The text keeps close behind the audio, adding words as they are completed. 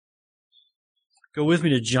Go with me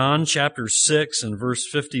to John chapter 6 and verse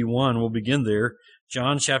 51. We'll begin there.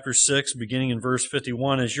 John chapter 6, beginning in verse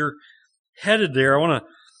 51. As you're headed there, I want to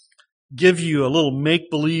give you a little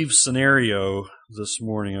make-believe scenario this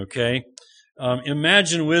morning, okay?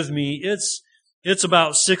 Imagine with me, it's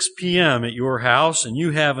about 6 p.m. at your house, and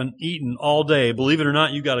you haven't eaten all day. Believe it or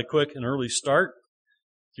not, you got a quick and early start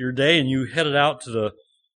to your day, and you headed out to the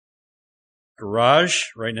garage.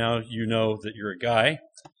 Right now, you know that you're a guy.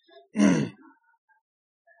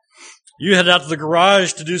 You headed out to the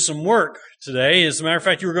garage to do some work today. As a matter of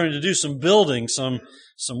fact, you were going to do some building, some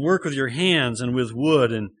work with your hands and with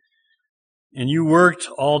wood, and you worked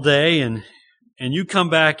all day, and you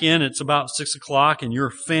come back in. It's about 6 o'clock, and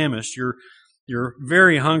you're famished. You're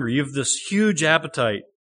very hungry. You have this huge appetite.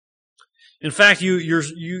 In fact,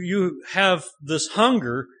 you have this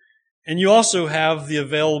hunger, and you also have the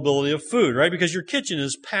availability of food, right? Because your kitchen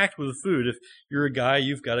is packed with food. If you're a guy,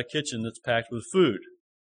 you've got a kitchen that's packed with food.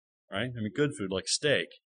 Right? I mean, good food like steak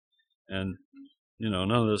and, none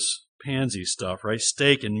of this pansy stuff, right?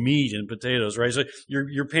 Steak and meat and potatoes, right? So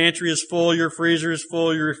your pantry is full, your freezer is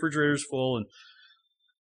full, your refrigerator is full, and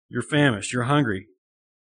you're famished, you're hungry.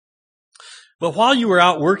 But while you were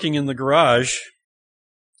out working in the garage,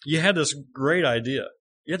 you had this great idea.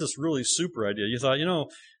 You had this really super idea. You thought,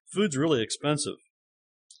 food's really expensive.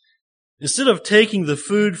 Instead of taking the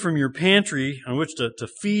food from your pantry on which to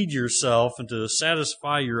feed yourself and to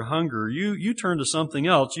satisfy your hunger, you turned to something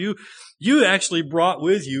else. You actually brought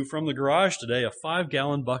with you from the garage today a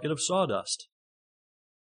 5-gallon bucket of sawdust.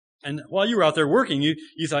 And while you were out there working, you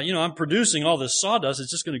thought, I'm producing all this sawdust.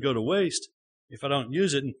 It's just going to go to waste if I don't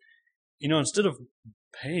use it. And, instead of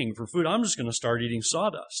paying for food, I'm just going to start eating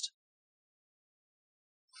sawdust.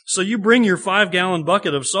 So you bring your 5-gallon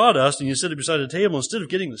bucket of sawdust and you sit it beside the table. Instead of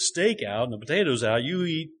getting the steak out and the potatoes out, you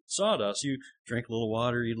eat sawdust. You drink a little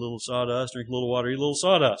water, eat a little sawdust, drink a little water, eat a little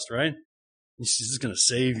sawdust, right? This is going to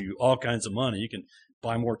save you all kinds of money. You can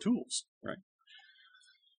buy more tools, right?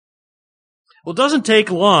 Well, it doesn't take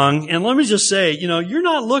long, and let me just say, you're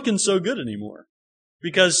not looking so good anymore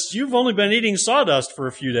because you've only been eating sawdust for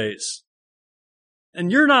a few days.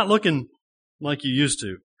 And you're not looking like you used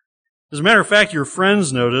to. As a matter of fact, your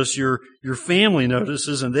friends notice, your family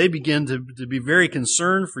notices, and they begin to be very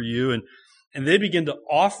concerned for you, and they begin to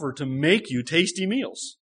offer to make you tasty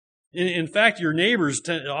meals. In fact, your neighbors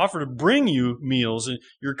offer to bring you meals, and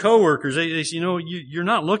your coworkers, they say, you're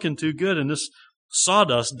not looking too good in this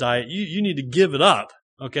sawdust diet. You need to give it up,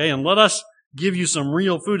 okay? And let us give you some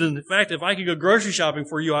real food. And in fact, if I could go grocery shopping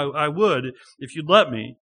for you, I would, if you'd let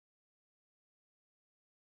me.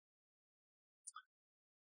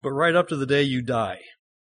 But right up to the day you die,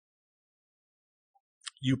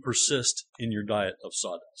 you persist in your diet of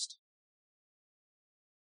sawdust.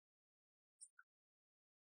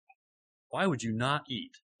 Why would you not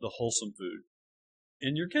eat the wholesome food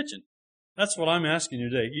in your kitchen? That's what I'm asking you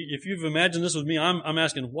today. If you've imagined this with me, I'm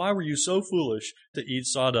asking, why were you so foolish to eat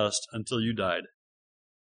sawdust until you died?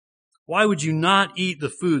 Why would you not eat the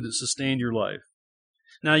food that sustained your life?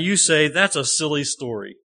 Now you say, that's a silly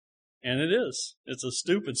story. And it is. It's a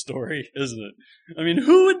stupid story, isn't it? I mean,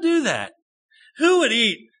 who would do that? Who would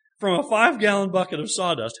eat from a 5-gallon bucket of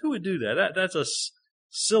sawdust? Who would do that? That's a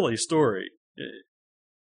silly story.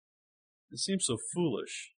 It seems so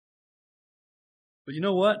foolish. But you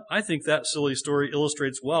know what? I think that silly story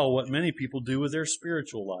illustrates well what many people do with their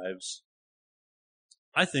spiritual lives.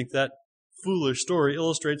 I think that foolish story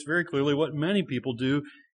illustrates very clearly what many people do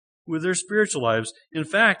with their spiritual lives. In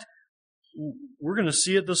fact, we're going to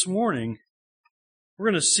see it this morning. We're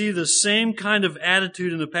going to see the same kind of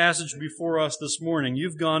attitude in the passage before us this morning.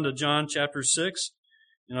 You've gone to John chapter 6,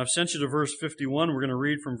 and I've sent you to verse 51. We're going to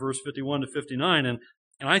read from verse 51 to 59, and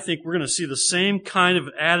I think we're going to see the same kind of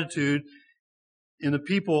attitude in the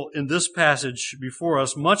people in this passage before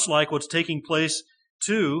us, much like what's taking place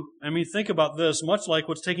think about this, much like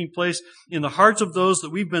what's taking place in the hearts of those that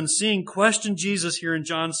we've been seeing question Jesus here in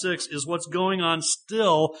John 6 is what's going on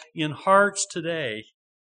still in hearts today.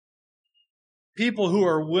 People who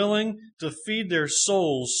are willing to feed their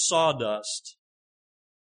souls sawdust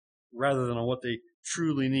rather than on what they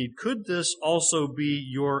truly need. Could this also be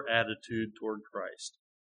your attitude toward Christ?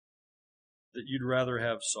 That you'd rather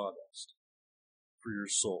have sawdust for your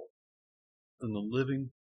soul than the living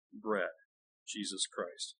bread, Jesus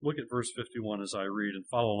Christ. Look at verse 51 as I read and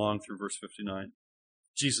follow along through verse 59.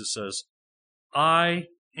 Jesus says, I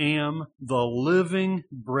am the living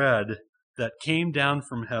bread that came down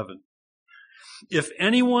from heaven. If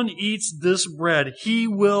anyone eats this bread, he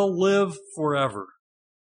will live forever.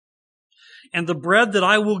 And the bread that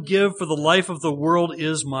I will give for the life of the world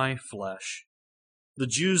is my flesh. The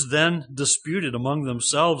Jews then disputed among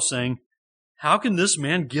themselves, saying, "How can this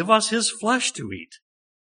man give us his flesh to eat?"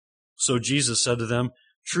 So Jesus said to them,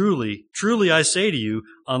 "Truly, truly I say to you,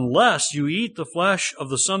 unless you eat the flesh of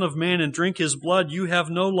the Son of Man and drink his blood, you have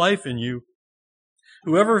no life in you.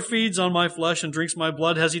 Whoever feeds on my flesh and drinks my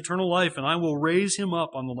blood has eternal life, and I will raise him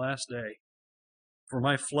up on the last day. For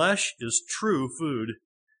my flesh is true food,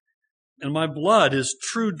 and my blood is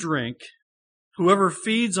true drink. Whoever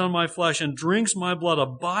feeds on my flesh and drinks my blood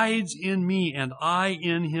abides in me, and I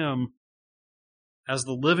in him. As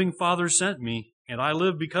the living Father sent me, and I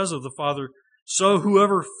live because of the Father, so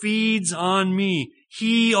whoever feeds on me,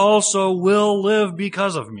 he also will live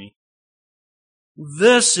because of me.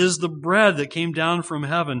 This is the bread that came down from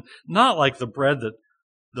heaven, not like the bread that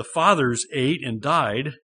the fathers ate and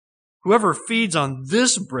died. Whoever feeds on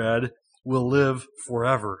this bread will live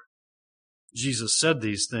forever." Jesus said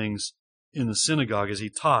these things in the synagogue as he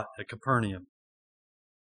taught at Capernaum.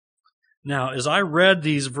 Now, as I read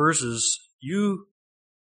these verses, you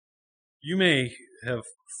may have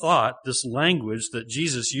thought this language that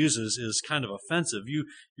Jesus uses is kind of offensive.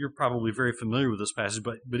 You're probably very familiar with this passage,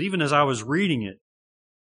 but even as I was reading it,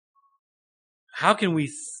 how can we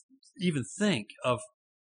even think of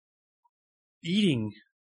eating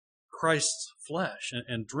Christ's flesh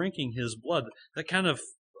and drinking his blood? That kind of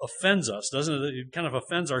offends us, doesn't it? It kind of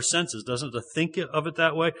offends our senses, doesn't it, to think of it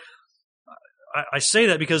that way? I say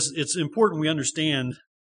that because it's important we understand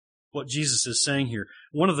what Jesus is saying here.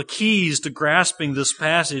 One of the keys to grasping this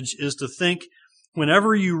passage is to think,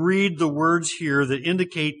 whenever you read the words here that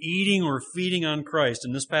indicate eating or feeding on Christ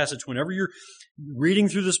in this passage, whenever you're reading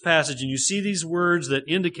through this passage and you see these words that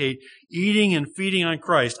indicate eating and feeding on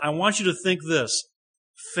Christ, I want you to think this: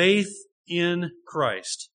 faith in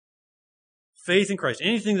Christ. Faith in Christ.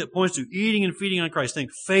 Anything that points to eating and feeding on Christ,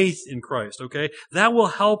 think faith in Christ, okay? That will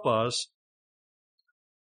help us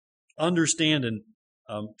understand and,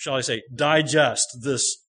 shall I say, digest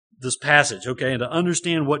this passage, okay? And to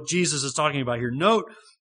understand what Jesus is talking about here. Note,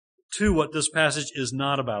 too, what this passage is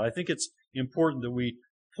not about. I think it's important that we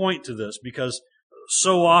point to this because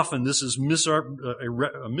so often this is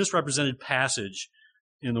a misrepresented passage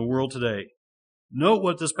in the world today. Note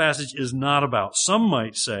what this passage is not about. Some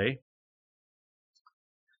might say,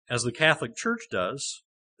 as the Catholic Church does,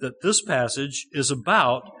 that this passage is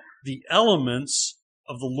about the elements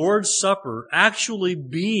of the Lord's Supper actually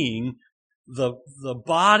being the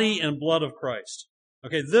body and blood of Christ.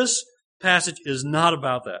 Okay, this passage is not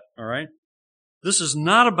about that, all right? This is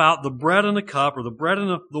not about the bread and the cup or the bread and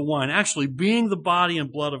the wine actually being the body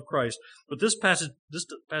and blood of Christ. But this passage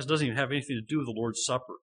doesn't even have anything to do with the Lord's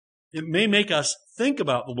Supper. It may make us think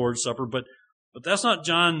about the Lord's Supper, but that's not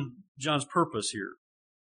John's purpose here.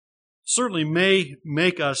 Certainly may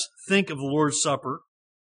make us think of the Lord's Supper.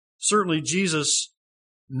 Certainly Jesus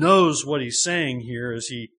knows what he's saying here as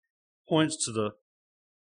he points to the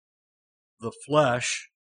flesh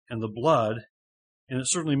and the blood. And it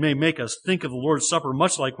certainly may make us think of the Lord's Supper,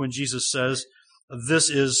 much like when Jesus says, this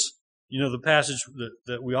is, the passage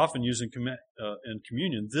that we often use in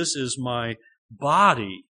communion, this is my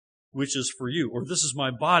body, which is for you. Or this is my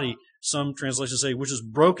body, some translations say, which is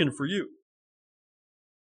broken for you.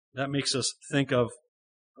 That makes us think of,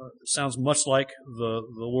 sounds much like the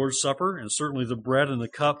Lord's Supper, and certainly the bread and the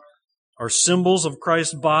cup are symbols of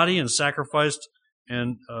Christ's body and sacrificed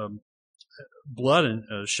and blood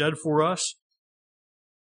and shed for us.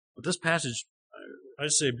 But this passage, I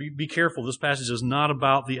say, be careful. This passage is not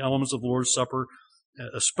about the elements of the Lord's Supper,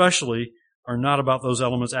 especially are not about those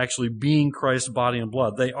elements actually being Christ's body and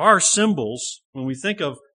blood. They are symbols. When we think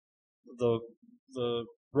of the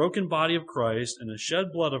broken body of Christ and the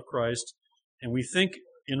shed blood of Christ, and we think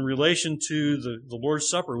in relation to the Lord's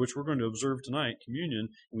Supper, which we're going to observe tonight, communion,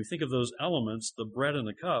 and we think of those elements, the bread and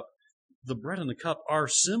the cup are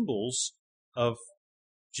symbols of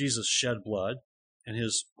Jesus' shed blood and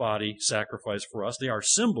his body sacrificed for us. They are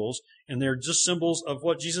symbols, and they're just symbols of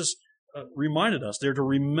what Jesus reminded us. They're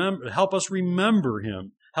to help us remember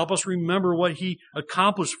him, help us remember what he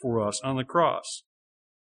accomplished for us on the cross.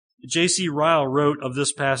 J.C. Ryle wrote of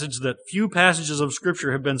this passage that few passages of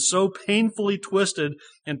Scripture have been so painfully twisted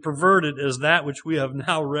and perverted as that which we have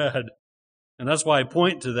now read. And that's why I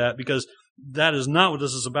point to that, because that is not what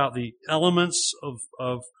this is about. The elements of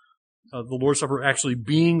the Lord's Supper actually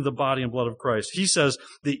being the body and blood of Christ. He says,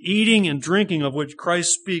 the eating and drinking of which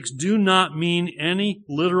Christ speaks do not mean any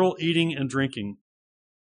literal eating and drinking.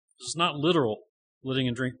 It's not literal eating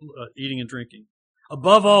and drinking.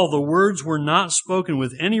 Above all, the words were not spoken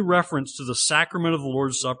with any reference to the sacrament of the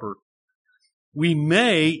Lord's Supper. We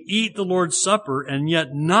may eat the Lord's Supper and yet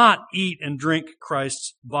not eat and drink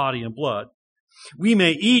Christ's body and blood. We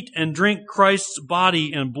may eat and drink Christ's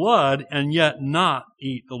body and blood and yet not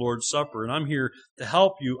eat the Lord's Supper. And I'm here to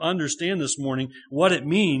help you understand this morning what it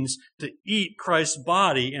means to eat Christ's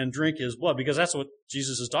body and drink His blood, because that's what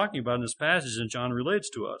Jesus is talking about in this passage and John relates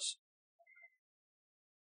to us.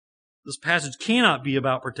 This passage cannot be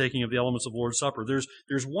about partaking of the elements of the Lord's Supper.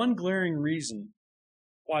 There's one glaring reason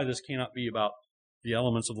why this cannot be about the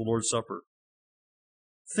elements of the Lord's Supper.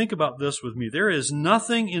 Think about this with me. There is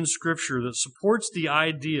nothing in Scripture that supports the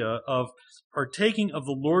idea of partaking of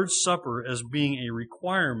the Lord's Supper as being a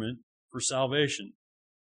requirement for salvation.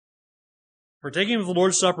 Partaking of the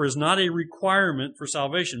Lord's Supper is not a requirement for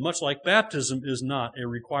salvation, much like baptism is not a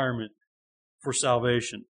requirement for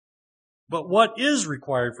salvation. But what is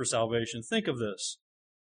required for salvation? Think of this.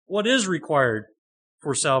 What is required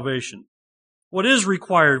for salvation? What is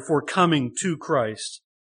required for coming to Christ?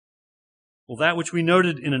 Well, that which we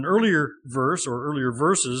noted in an earlier verse or earlier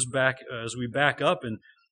verses back as we back up in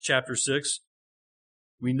chapter 6,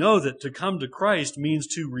 we know that to come to Christ means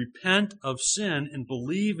to repent of sin and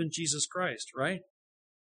believe in Jesus Christ, right?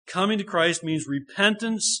 Coming to Christ means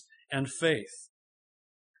repentance and faith.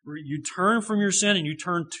 You turn from your sin and you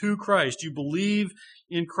turn to Christ. You believe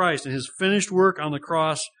in Christ and His finished work on the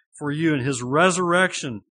cross for you and His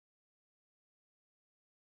resurrection.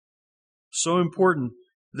 So important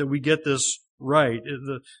that we get this right.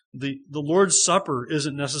 The Lord's Supper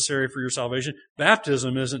isn't necessary for your salvation.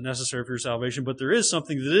 Baptism isn't necessary for your salvation, but there is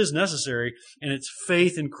something that is necessary, and it's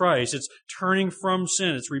faith in Christ. It's turning from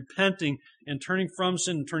sin. It's repenting and turning from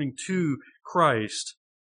sin and turning to Christ.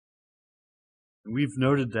 And we've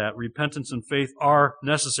noted that repentance and faith are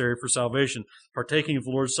necessary for salvation. Partaking of the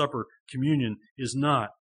Lord's Supper, communion, is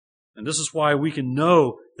not. And this is why we can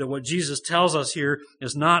know that what Jesus tells us here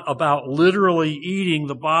is not about literally eating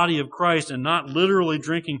the body of Christ and not literally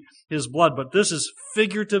drinking His blood, but this is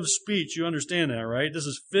figurative speech. You understand that, right? This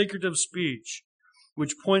is figurative speech,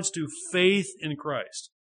 which points to faith in Christ.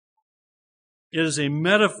 It is a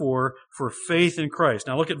metaphor for faith in Christ.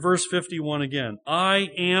 Now look at verse 51 again.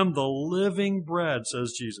 I am the living bread,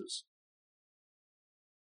 says Jesus.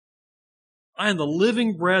 I am the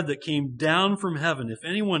living bread that came down from heaven. If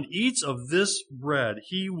anyone eats of this bread,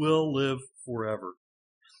 he will live forever.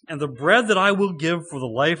 And the bread that I will give for the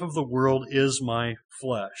life of the world is my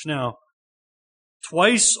flesh. Now,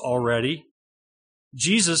 twice already,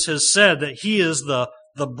 Jesus has said that He is the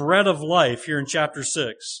bread of life here in chapter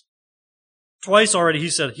 6. Twice already He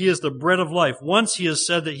said He is the bread of life. Once He has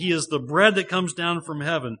said that He is the bread that comes down from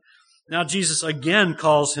heaven. Now Jesus again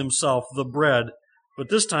calls Himself the bread. But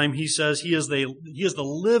this time He says He is the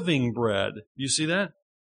living bread. You see that?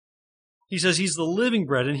 He says He's the living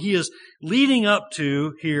bread, and He is leading up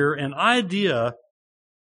to here an idea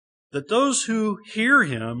that those who hear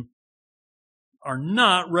Him are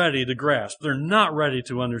not ready to grasp. They're not ready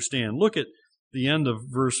to understand. Look at the end of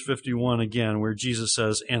verse 51 again, where Jesus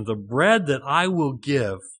says, and the bread that I will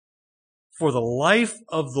give for the life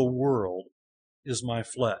of the world is my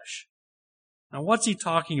flesh. Now, what's He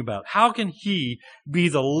talking about? How can He be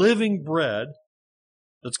the living bread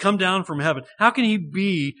that's come down from heaven? How can He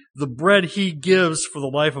be the bread He gives for the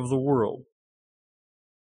life of the world?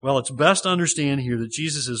 Well, it's best to understand here that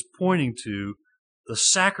Jesus is pointing to the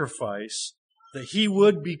sacrifice that He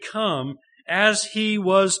would become as He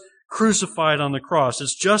was crucified on the cross.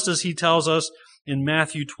 It's just as He tells us in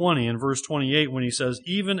Matthew 20 and verse 28 when He says,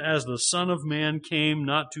 even as the Son of Man came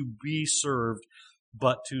not to be served,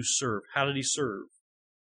 but to serve. How did He serve?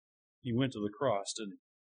 He went to the cross, didn't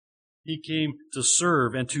He? He came to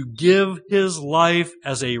serve and to give His life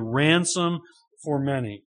as a ransom for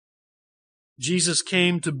many. Jesus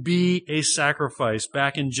came to be a sacrifice.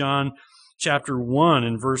 Back in John chapter 1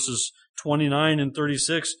 in verses 29 and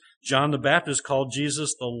 36, John the Baptist called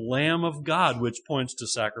Jesus the Lamb of God, which points to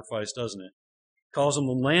sacrifice, doesn't it? Calls Him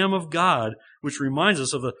the Lamb of God, which reminds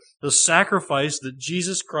us of the sacrifice that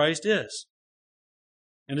Jesus Christ is.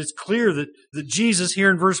 And it's clear that Jesus here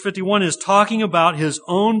in verse 51 is talking about His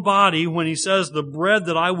own body when He says, the bread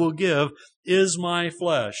that I will give is my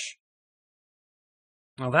flesh.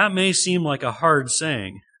 Now that may seem like a hard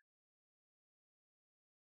saying.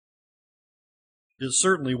 It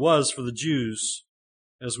certainly was for the Jews,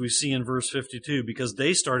 as we see in verse 52, because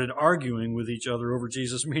they started arguing with each other over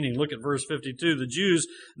Jesus' meaning. Look at verse 52. The Jews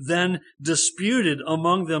then disputed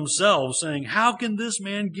among themselves, saying, how can this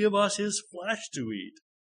man give us His flesh to eat?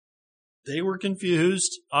 They were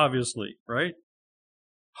confused, obviously, right?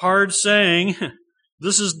 Hard saying.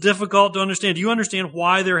 This is difficult to understand. Do you understand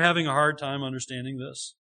why they're having a hard time understanding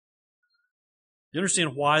this? Do you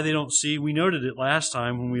understand why they don't see? We noted it last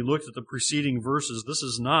time when we looked at the preceding verses. This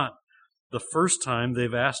is not the first time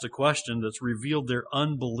they've asked a question that's revealed their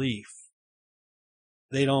unbelief.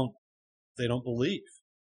 They don't believe.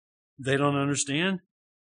 They don't understand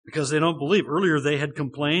because they don't believe. Earlier they had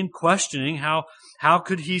complained, questioning how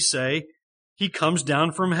could he say he comes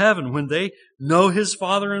down from heaven when they know his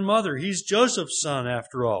father and mother. He's Joseph's son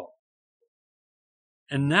after all.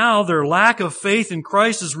 And now their lack of faith in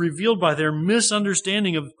Christ is revealed by their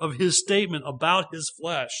misunderstanding of his statement about his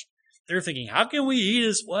flesh. They're thinking, how can we eat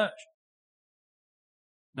his flesh?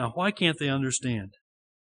 Now, why can't they understand?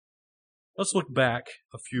 Let's look back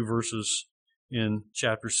a few verses in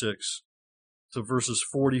chapter 6 to verses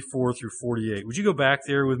 44 through 48. Would you go back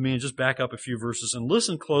there with me and just back up a few verses and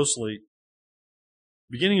listen closely?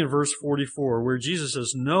 Beginning in verse 44, where Jesus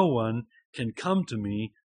says, "No one can come to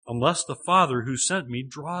me unless the Father who sent me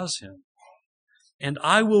draws him, and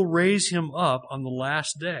I will raise him up on the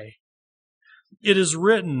last day. It is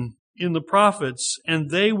written in the prophets, and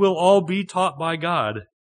they will all be taught by God.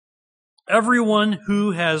 Everyone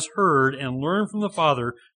who has heard and learned from the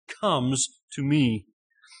Father comes to me.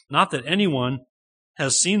 Not that anyone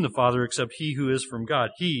has seen the Father except he who is from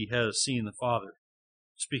God. He has seen the Father,"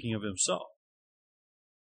 speaking of himself.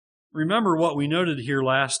 Remember what we noted here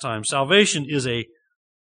last time. Salvation is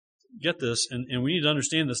get this, and we need to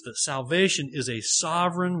understand this, that salvation is a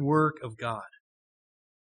sovereign work of God.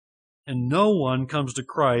 And no one comes to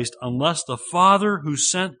Christ unless the Father who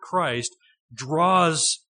sent Christ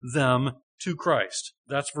draws them to Christ.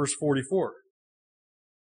 That's verse 44.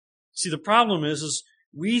 See, the problem is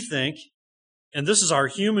we think, and this is our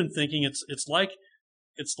human thinking, it's like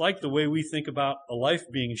the way we think about a life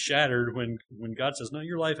being shattered when God says, "No,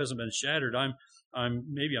 your life hasn't been shattered. I'm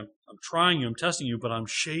trying you, I'm testing you, but I'm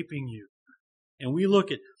shaping you." And we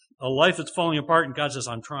look at a life that's falling apart, and God says,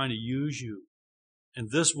 "I'm trying to use you. And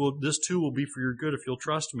this too will be for your good if you'll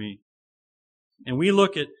trust me." And we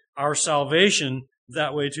look at our salvation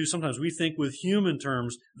that way too. Sometimes we think with human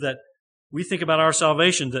terms that we think about our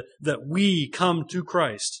salvation that we come to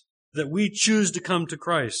Christ, that we choose to come to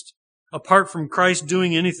Christ, apart from Christ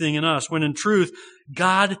doing anything in us, when in truth,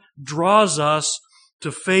 God draws us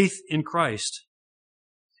to faith in Christ.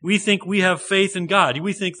 We think we have faith in God.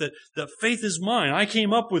 We think that faith is mine. I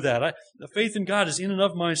came up with that. The faith in God is in and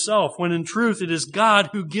of myself, when in truth it is God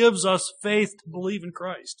who gives us faith to believe in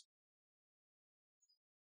Christ.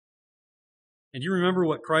 And you remember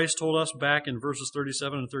what Christ told us back in verses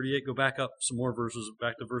 37 and 38? Go back up some more verses,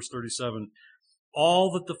 back to verse 37. "All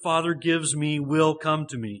that the Father gives me will come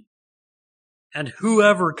to me, and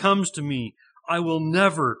whoever comes to me I will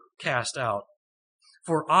never cast out.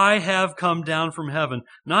 For I have come down from heaven,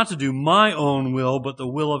 not to do my own will, but the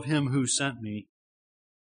will of him who sent me."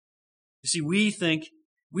 You see, we think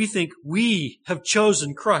we have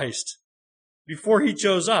chosen Christ before he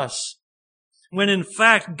chose us, when in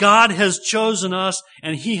fact God has chosen us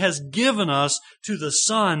and he has given us to the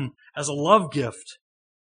Son as a love gift.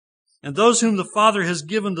 And those whom the Father has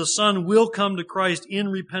given the Son will come to Christ in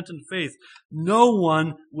repentant faith. No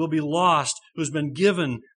one will be lost who's been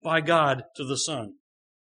given by God to the Son.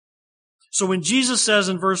 So when Jesus says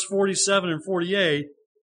in verse 47 and 48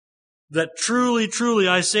 that truly, truly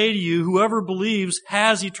I say to you, whoever believes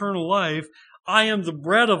has eternal life, I am the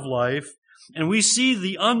bread of life, and we see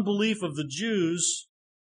the unbelief of the Jews,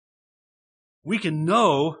 we can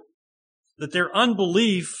know that their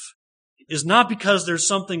unbelief is not because there's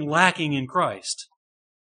something lacking in Christ.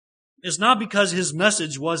 It's not because his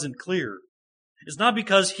message wasn't clear. It's not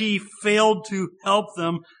because he failed to help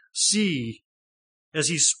them see as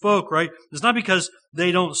he spoke, right? It's not because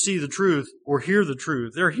they don't see the truth or hear the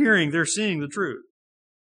truth. They're seeing the truth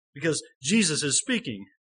because Jesus is speaking.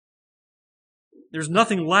 There's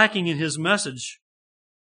nothing lacking in his message.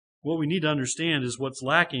 What we need to understand is what's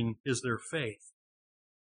lacking is their faith.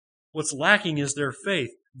 What's lacking is their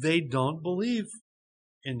faith. They don't believe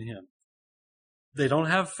in him. They don't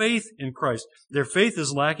have faith in Christ. Their faith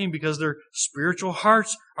is lacking because their spiritual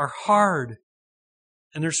hearts are hard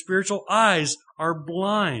and their spiritual eyes are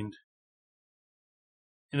blind.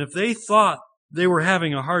 And if they thought they were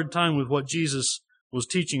having a hard time with what Jesus was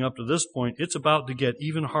teaching up to this point, it's about to get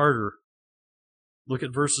even harder. Look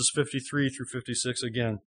at verses 53 through 56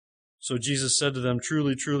 again. "So Jesus said to them,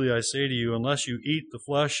 truly, truly, I say to you, unless you eat the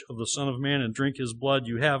flesh of the Son of Man and drink his blood,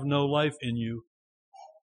 you have no life in you."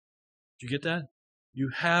 Did you get that? You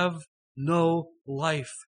have no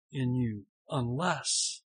life in you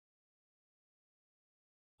unless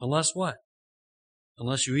what?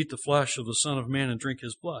 Unless you eat the flesh of the Son of Man and drink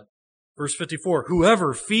his blood. Verse 54,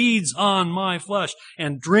 "Whoever feeds on my flesh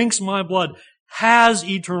and drinks my blood has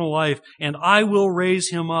eternal life, and I will raise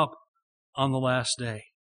him up on the last day."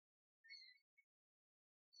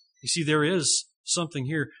 You see, there is something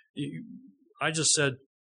here. I just said,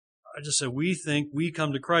 we think we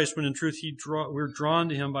come to Christ when in truth we're drawn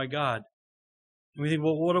to Him by God. And we think,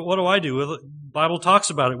 well, what do I do? Well, the Bible talks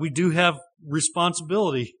about it. We do have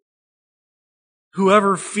responsibility.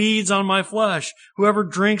 Whoever feeds on my flesh, whoever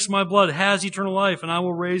drinks my blood has eternal life, and I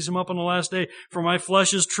will raise him up on the last day. For my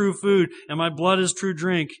flesh is true food, and my blood is true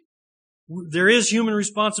drink. There is human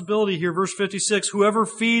responsibility here. Verse 56, whoever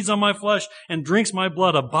feeds on my flesh and drinks my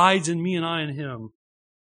blood abides in me and I in him.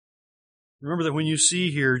 Remember that when you see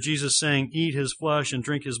here Jesus saying, eat his flesh and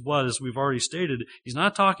drink his blood, as we've already stated, he's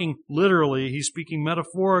not talking literally. He's speaking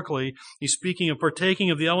metaphorically. He's speaking of partaking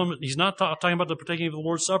of the element. He's not talking about the partaking of the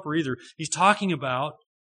Lord's Supper either. He's talking about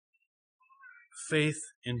faith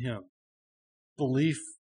in him, belief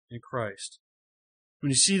in Christ. When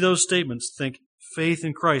you see those statements, think faith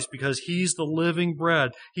in Christ, because he's the living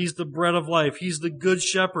bread. He's the bread of life. He's the good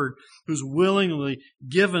shepherd who's willingly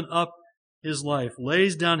given up his life,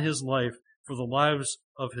 lays down his life for the lives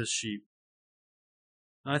of his sheep.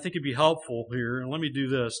 And I think it'd be helpful here, and let me do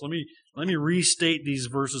this. Let me restate these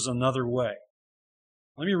verses another way.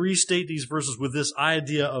 Let me restate these verses with this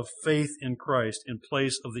idea of faith in Christ in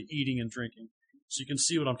place of the eating and drinking, so you can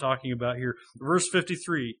see what I'm talking about here. Verse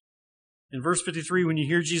 53. In verse 53, when you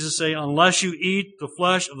hear Jesus say, unless you eat the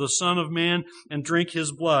flesh of the Son of Man and drink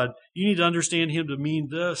his blood, you need to understand him to mean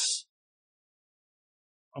this.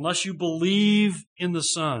 Unless you believe in the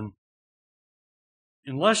Son,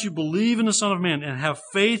 unless you believe in the Son of Man and have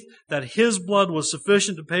faith that his blood was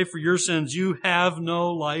sufficient to pay for your sins, you have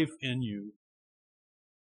no life in you.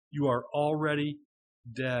 You are already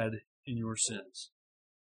dead in your sins.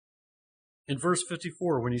 In verse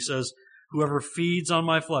 54, when he says, whoever feeds on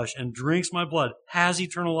my flesh and drinks my blood has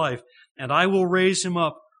eternal life, and I will raise him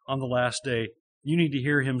up on the last day, you need to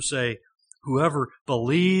hear him say, whoever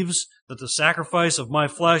believes that the sacrifice of my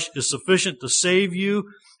flesh is sufficient to save you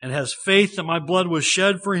and has faith that my blood was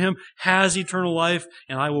shed for him has eternal life,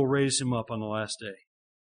 and I will raise him up on the last day.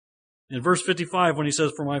 In verse 55, when he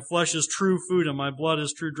says, for my flesh is true food and my blood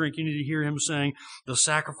is true drink, you need to hear him saying, the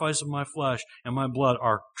sacrifice of my flesh and my blood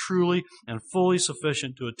are truly and fully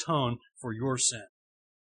sufficient to atone for your sin.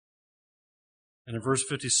 And in verse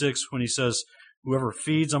 56, when he says, whoever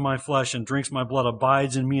feeds on my flesh and drinks my blood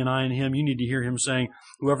abides in me and I in him, you need to hear him saying,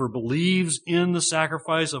 whoever believes in the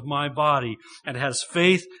sacrifice of my body and has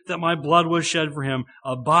faith that my blood was shed for him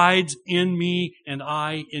abides in me and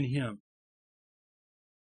I in him.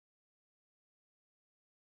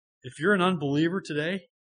 If you're an unbeliever today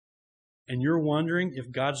and you're wondering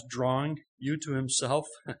if God's drawing you to himself,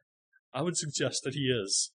 I would suggest that he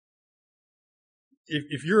is.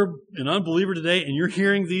 If you're an unbeliever today and you're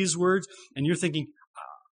hearing these words and you're thinking,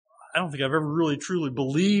 I don't think I've ever really truly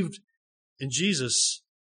believed in Jesus.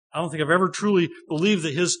 I don't think I've ever truly believed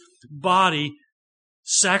that his body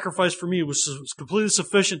sacrificed for me was completely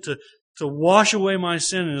sufficient to wash away my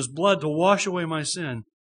sin and his blood to wash away my sin.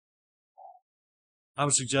 I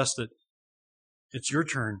would suggest that it's your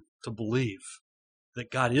turn to believe that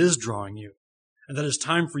God is drawing you and that it's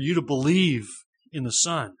time for you to believe in the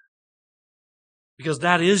Son. Because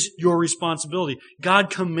that is your responsibility. God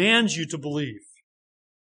commands you to believe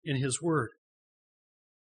in his word.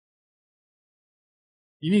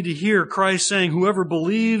 You need to hear Christ saying, whoever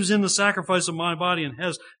believes in the sacrifice of my body and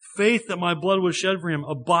has faith that my blood was shed for him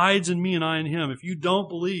abides in me and I in him. If you don't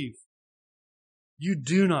believe, you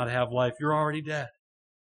do not have life. You're already dead.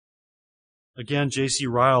 Again, J.C.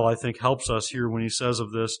 Ryle, I think, helps us here when he says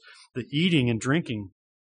of this, the eating and drinking,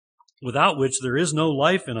 without which there is no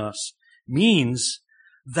life in us, means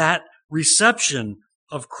that reception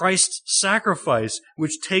of Christ's sacrifice,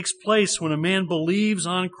 which takes place when a man believes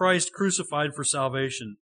on Christ crucified for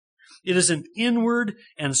salvation. It is an inward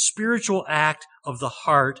and spiritual act of the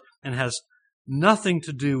heart and has nothing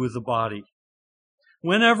to do with the body.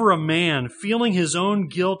 Whenever a man, feeling his own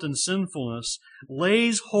guilt and sinfulness,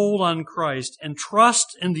 lays hold on Christ and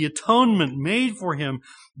trusts in the atonement made for him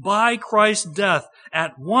by Christ's death,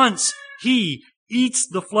 at once he eats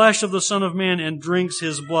the flesh of the Son of Man and drinks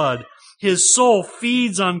his blood. His soul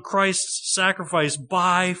feeds on Christ's sacrifice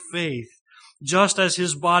by faith, just as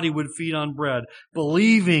his body would feed on bread,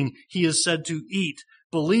 believing he is said to eat,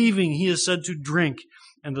 believing he is said to drink.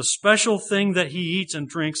 And the special thing that he eats and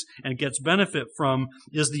drinks and gets benefit from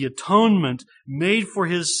is the atonement made for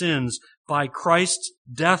his sins by Christ's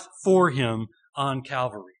death for him on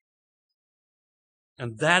Calvary.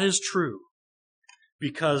 And that is true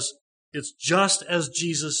because it's just as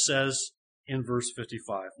Jesus says in verse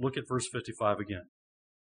 55. Look at verse 55 again.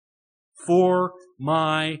 For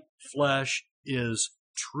my flesh is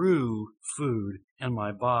true food and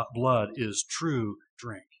my blood is true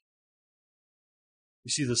drink. You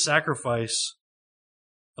see, the sacrifice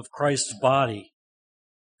of Christ's body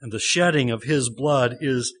and the shedding of His blood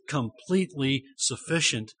is completely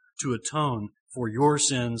sufficient to atone for your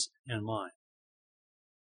sins and mine.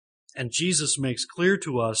 And Jesus makes clear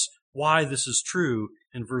to us why this is true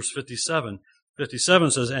in verse 57.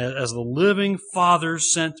 57 says, as the living Father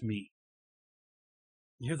sent me.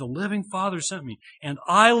 You hear, the living Father sent me. And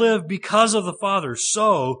I live because of the Father.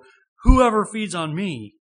 So whoever feeds on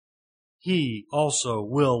me, he also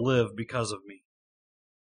will live because of me.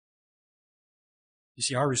 You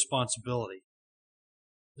see, our responsibility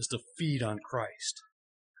is to feed on Christ.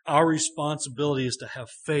 Our responsibility is to have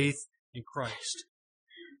faith in Christ.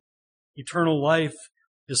 Eternal life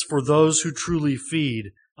is for those who truly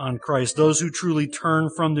feed on Christ, those who truly turn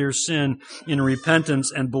from their sin in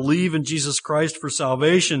repentance and believe in Jesus Christ for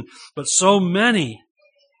salvation. But so many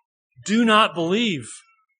do not believe.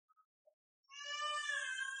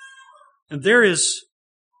 And there is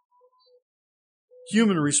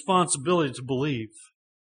human responsibility to believe.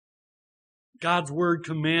 God's Word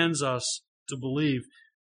commands us to believe.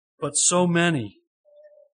 But so many,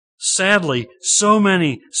 sadly, so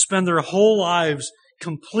many spend their whole lives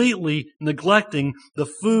completely neglecting the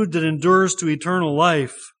food that endures to eternal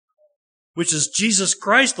life, which is Jesus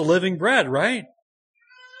Christ, the living bread, right?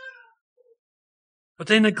 But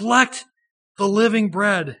they neglect the living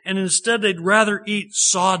bread, and instead they'd rather eat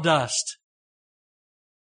sawdust.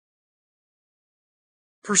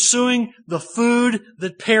 Pursuing the food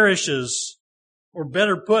that perishes, or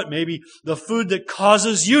better put, maybe the food that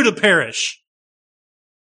causes you to perish.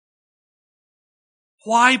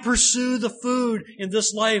 Why pursue the food in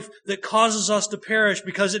this life that causes us to perish?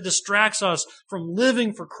 Because it distracts us from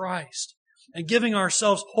living for Christ and giving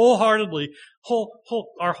ourselves wholeheartedly,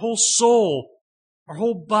 our whole soul, our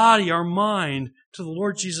whole body, our mind to the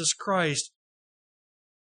Lord Jesus Christ.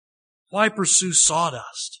 Why pursue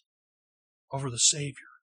sawdust over the Savior?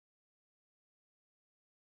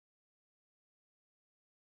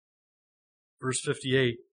 Verse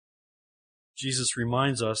 58, Jesus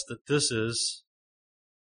reminds us that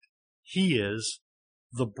He is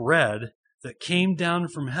the bread that came down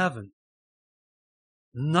from heaven.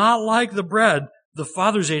 Not like the bread the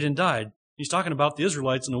fathers ate and died. He's talking about the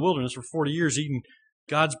Israelites in the wilderness for 40 years eating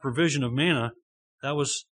God's provision of manna. That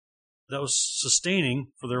was sustaining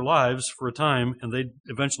for their lives for a time, and they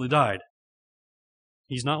eventually died.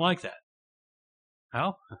 He's not like that.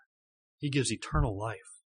 How? He gives eternal life.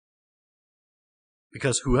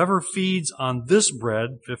 Because whoever feeds on this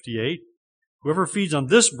bread, 58, whoever feeds on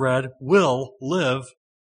this bread will live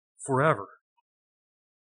forever.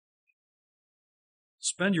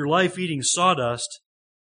 Spend your life eating sawdust,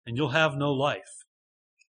 and you'll have no life.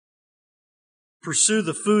 Pursue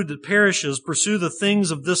the food that perishes, pursue the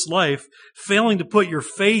things of this life, failing to put your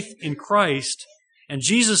faith in Christ. And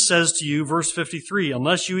Jesus says to you, verse 53,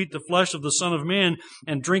 unless you eat the flesh of the Son of Man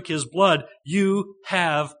and drink His blood, you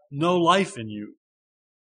have no life in you.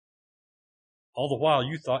 All the while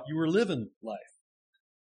you thought you were living life.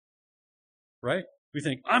 Right? We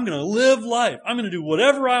think, I'm going to live life. I'm going to do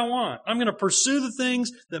whatever I want. I'm going to pursue the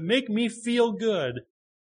things that make me feel good.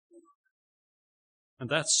 And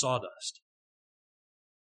that's sawdust.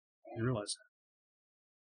 You realize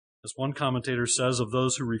that? As one commentator says of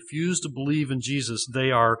those who refuse to believe in Jesus,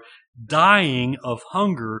 they are dying of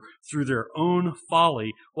hunger through their own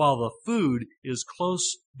folly while the food is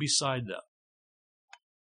close beside them.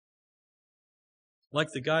 Like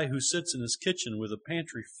the guy who sits in his kitchen with a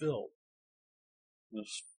pantry filled, the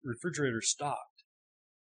refrigerator stocked,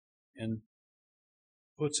 and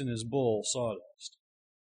puts in his bowl sawdust.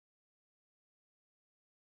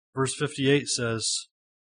 Verse 58 says,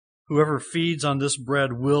 whoever feeds on this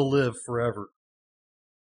bread will live forever.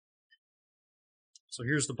 So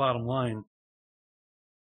here's the bottom line.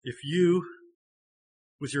 If you,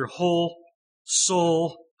 with your whole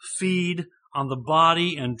soul, feed on the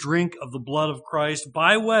body and drink of the blood of Christ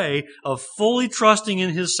by way of fully trusting in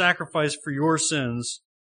His sacrifice for your sins,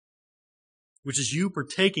 which is you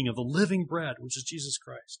partaking of the living bread, which is Jesus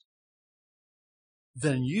Christ,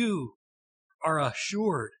 then you are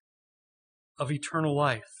assured of eternal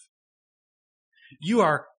life. You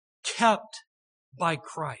are kept by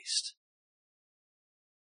Christ.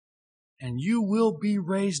 And you will be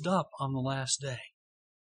raised up on the last day.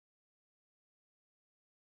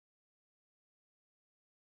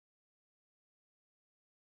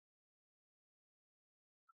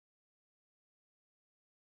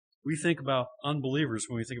 We think about unbelievers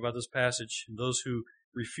when we think about this passage, and those who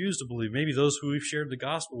refuse to believe, maybe those who we've shared the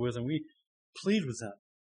gospel with, and we plead with them.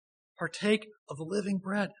 Partake of the living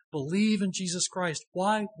bread. Believe in Jesus Christ.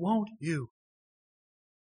 Why won't you?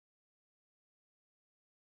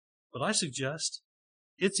 But I suggest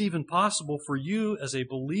it's even possible for you as a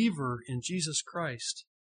believer in Jesus Christ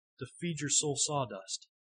to feed your soul sawdust.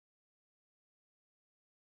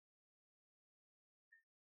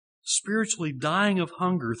 Spiritually dying of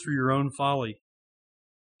hunger through your own folly.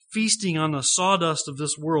 Feasting on the sawdust of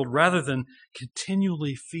this world rather than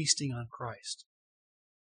continually feasting on Christ.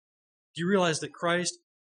 Do you realize that Christ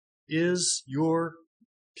is your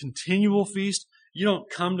continual feast? You don't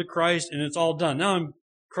come to Christ and it's all done. Now I'm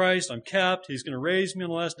Christ, I'm kept, He's going to raise me on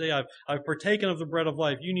the last day, I've partaken of the bread of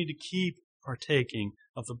life. You need to keep partaking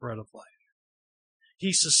of the bread of life.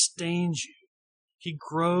 He sustains you. He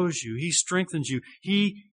grows you. He strengthens you.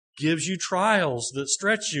 He gives you trials that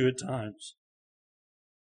stretch you at times.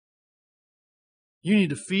 You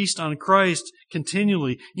need to feast on Christ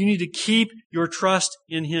continually. You need to keep your trust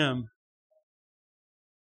in Him.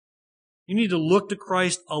 You need to look to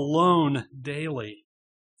Christ alone daily,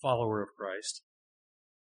 follower of Christ.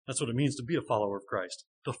 That's what it means to be a follower of Christ,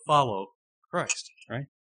 to follow Christ, right?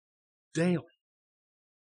 Daily.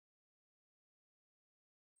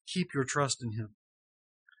 Keep your trust in Him.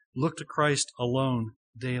 Look to Christ alone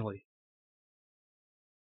daily.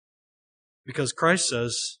 Because Christ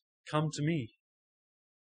says, come to me.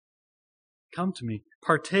 Come to me.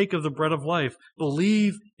 Partake of the bread of life.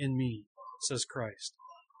 Believe in me, says Christ.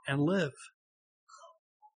 And live.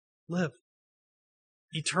 Live.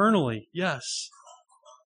 Eternally, yes.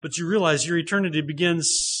 But you realize your eternity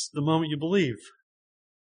begins the moment you believe.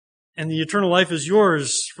 And the eternal life is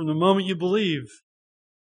yours from the moment you believe.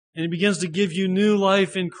 And He begins to give you new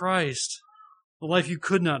life in Christ. The life you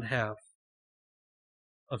could not have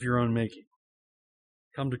of your own making.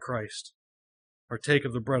 Come to Christ. Partake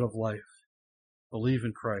of the bread of life. Believe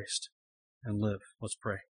in Christ and live. Let's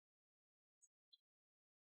pray.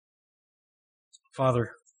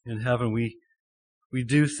 Father in heaven, we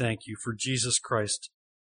do thank You for Jesus Christ,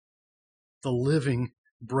 the living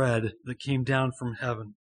bread that came down from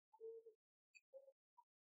heaven.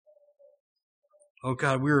 Oh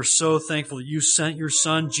God, we are so thankful that You sent Your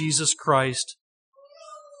Son, Jesus Christ,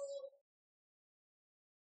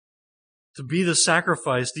 to be the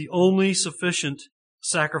sacrifice, the only sufficient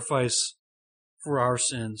sacrifice for our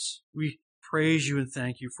sins. We praise You and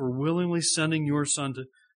thank You for willingly sending Your Son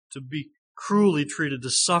to be cruelly treated, to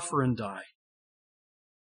suffer and die.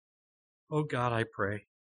 Oh God, I pray,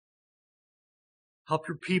 help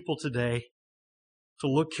Your people today to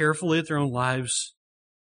look carefully at their own lives,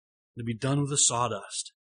 to be done with the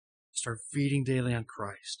sawdust, start feeding daily on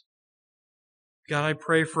Christ. God, I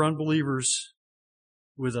pray for unbelievers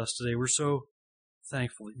with us today. We're so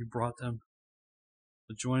thankful that You brought them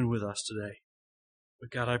to join with us today. But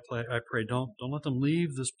God, I pray, don't let them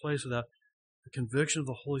leave this place without the conviction of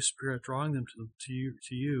the Holy Spirit drawing them to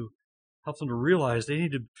you. Help them to realize they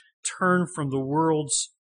need to turn from the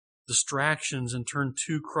world's distractions and turn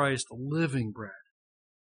to Christ, the living bread.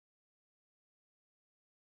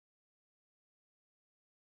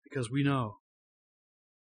 Because we know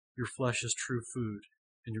Your flesh is true food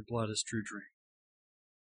and Your blood is true drink.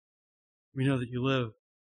 We know that You live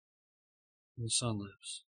and the Son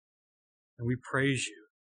lives. And we praise You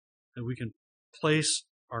that we can place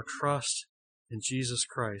our trust in Jesus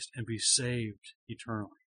Christ and be saved eternally.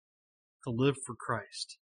 To live for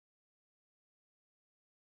Christ.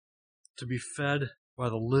 To be fed by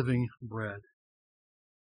the living bread.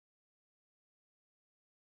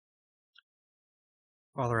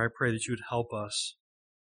 Father, I pray that You would help us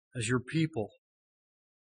as Your people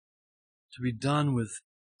to be done with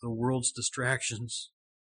the world's distractions,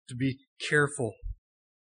 to be careful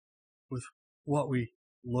with what we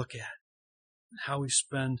look at and how we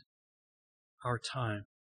spend our time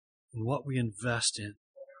and what we invest in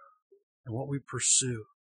and what we pursue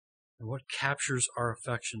and what captures our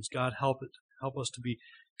affections. God, help us to be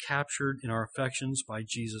captured in our affections by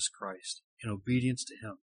Jesus Christ in obedience to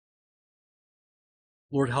Him.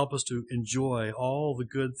 Lord, help us to enjoy all the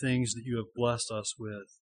good things that You have blessed us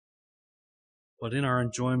with. But in our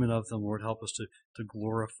enjoyment of them, Lord, help us to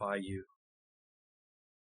glorify You.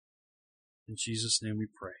 In Jesus' name we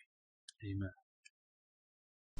pray. Amen.